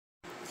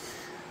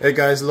Hey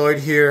guys, Lloyd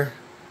here.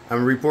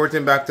 I'm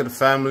reporting back to the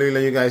family,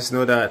 let you guys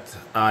know that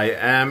I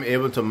am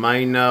able to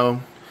mine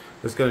now.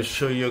 Just going to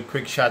show you a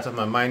quick shot of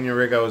my mining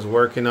rig I was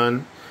working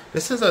on.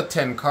 This is a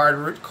 10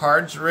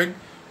 cards rig,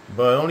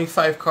 but only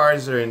 5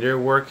 cards are in there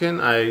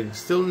working. I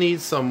still need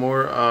some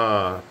more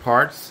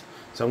parts,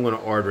 so I'm going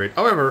to order it.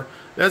 However,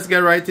 let's get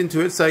right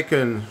into it so I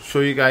can show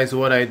you guys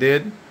what I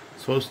did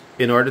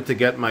in order to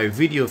get my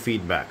video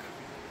feedback.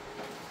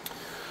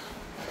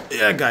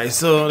 Yeah guys,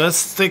 so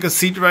let's take a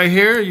seat right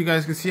here. You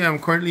guys can see I'm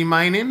currently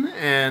mining,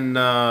 and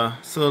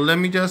so let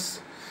me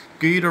just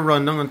give you the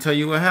rundown and tell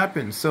you what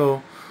happened.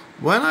 So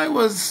when I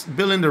was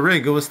building the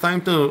rig, it was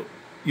time to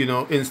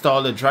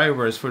install the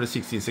drivers for the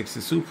 1660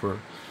 Super,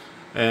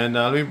 and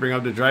let me bring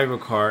up the driver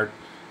card.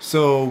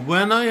 So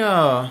when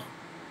I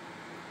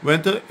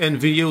went to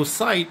Nvidia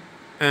site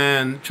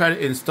and try to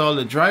install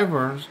the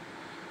drivers,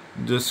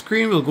 the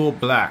screen will go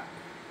black.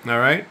 All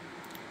right,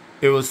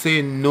 it will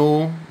say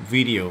no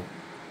video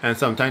and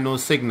sometimes no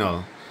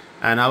signal,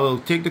 and I will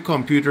take the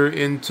computer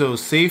into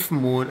safe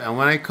mode, and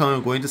when I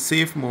go into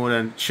safe mode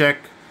and check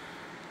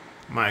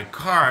my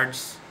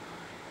cards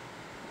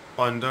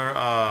under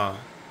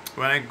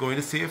when I go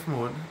into safe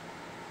mode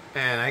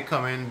and I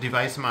come in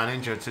device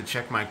manager to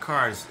check my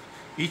cards,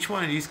 each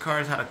one of these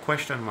cards had a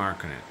question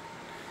mark in it,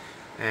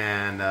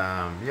 and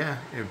yeah,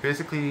 it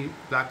basically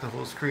blacked the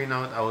whole screen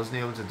out. I wasn't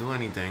able to do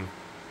anything.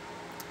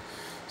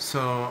 So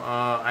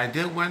I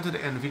went to the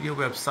Nvidia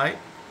website,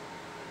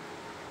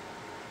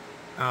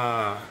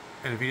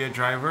 Nvidia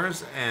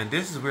drivers, and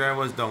this is where I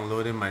was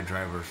downloading my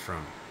drivers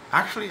from.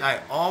 Actually, I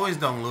always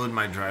download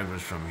my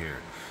drivers from here.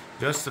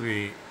 Just to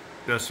be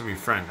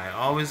frank, I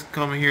always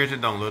come here to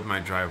download my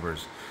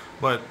drivers.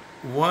 But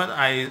what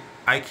I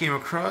came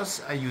across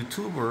a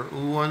YouTuber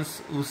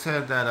who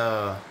said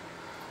that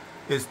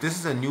this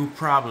is a new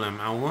problem,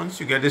 and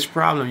once you get this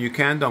problem, you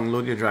can't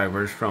download your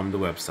drivers from the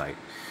website.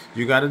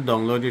 You got to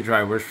download your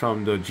drivers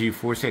from the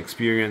GeForce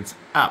Experience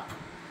app,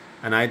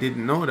 and I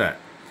didn't know that.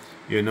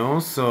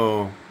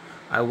 So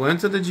I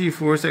went to the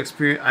GeForce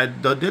Experience. I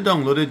did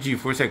download the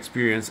GeForce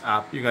Experience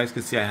app. You guys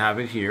can see I have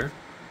it here,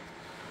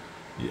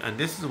 and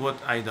this is what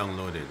I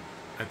downloaded.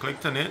 I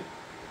clicked on it.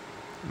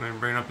 I'm gonna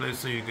bring it up there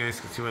so you guys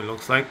can see what it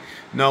looks like.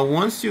 Now,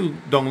 once you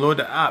download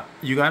the app,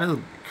 you gotta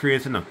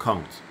create an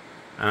account,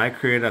 and I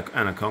created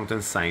an account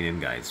and sign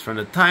in, guys. From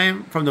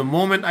the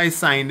moment I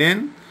signed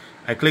in,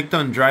 I clicked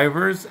on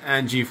drivers,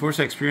 and GeForce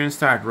Experience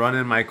started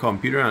running my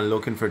computer and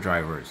looking for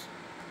drivers.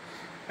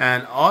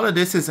 And all of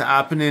this is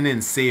happening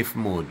in safe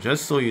mode,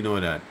 just so you know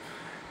that.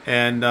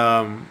 And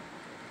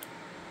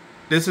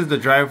this is the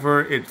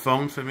driver it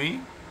found for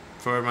me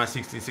for my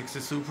 1660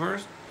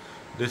 Supers.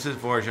 This is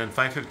version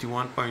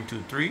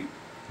 551.23.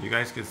 You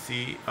guys can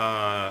see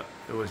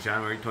it was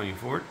January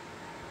 24th,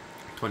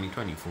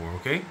 2024,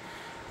 okay?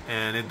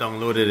 And it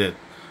downloaded it.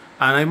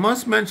 And I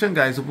must mention,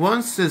 guys,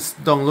 once it's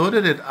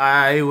downloaded it,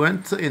 I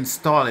went to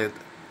install it.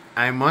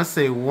 I must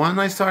say, when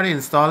I started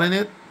installing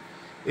it,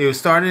 it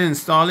started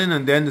installing,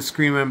 and then the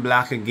screen went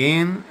black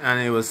again, and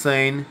it was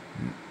saying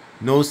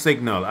no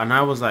signal, and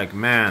I was like,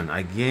 man,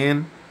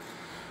 again.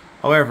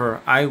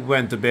 However, I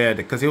went to bed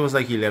because it was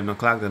like 11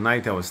 o'clock at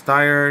night. I was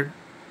tired.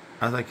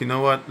 I was like, you know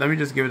what, let me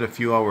just give it a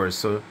few hours.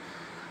 So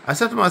I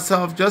said to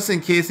myself, just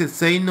in case it's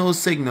saying no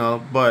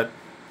signal, but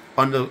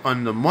on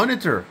the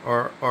monitor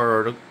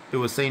or it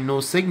was saying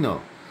no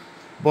signal,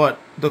 but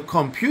the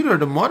computer,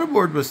 the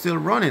motherboard was still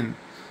running.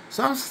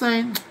 So I was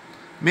saying,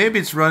 maybe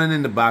it's running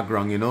in the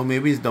background,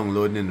 maybe it's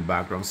downloading in the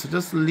background. So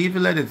just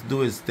let it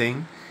do its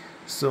thing.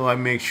 So I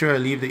make sure I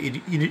leave the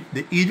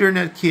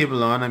Ethernet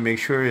cable on. I make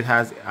sure it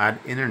has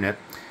internet.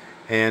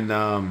 And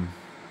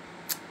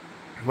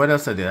what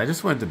else I did? I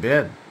just went to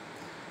bed.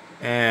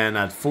 And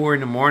at 4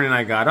 in the morning,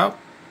 I got up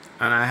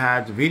and I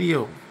had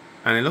video.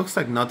 And it looks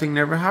like nothing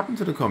never happened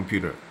to the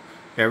computer.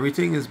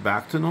 Everything is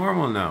back to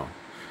normal now.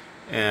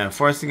 And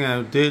first thing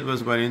I did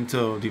was went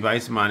into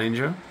device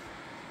manager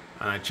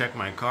and I checked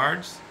my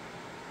cards.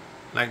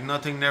 Like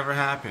nothing never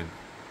happened.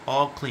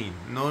 All clean.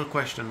 No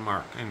question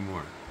mark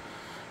anymore.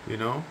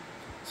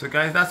 So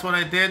guys, that's what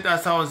I did.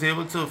 That's how I was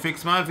able to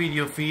fix my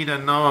video feed,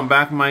 and now I'm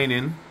back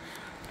mining.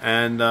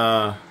 And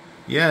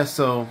yeah,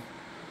 so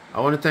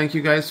I want to thank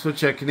you guys for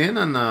checking in,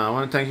 and I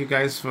want to thank you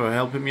guys for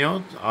helping me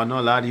out. I know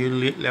a lot of you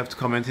left a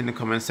comment in the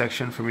comment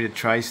section for me to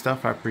try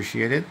stuff. I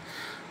appreciate it.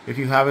 If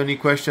you have any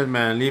question,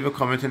 man, leave a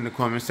comment in the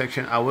comment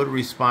section. I would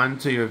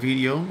respond to your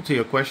video, to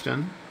your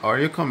question or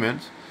your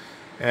comment.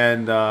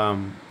 And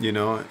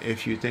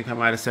if you think I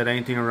might have said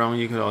anything wrong,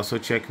 you could also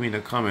check me in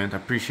the comment.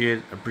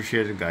 Appreciate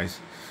it,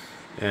 guys.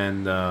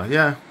 And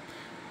yeah,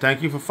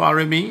 thank you for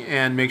following me,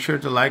 and make sure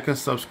to like and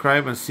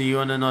subscribe, and see you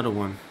on another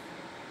one.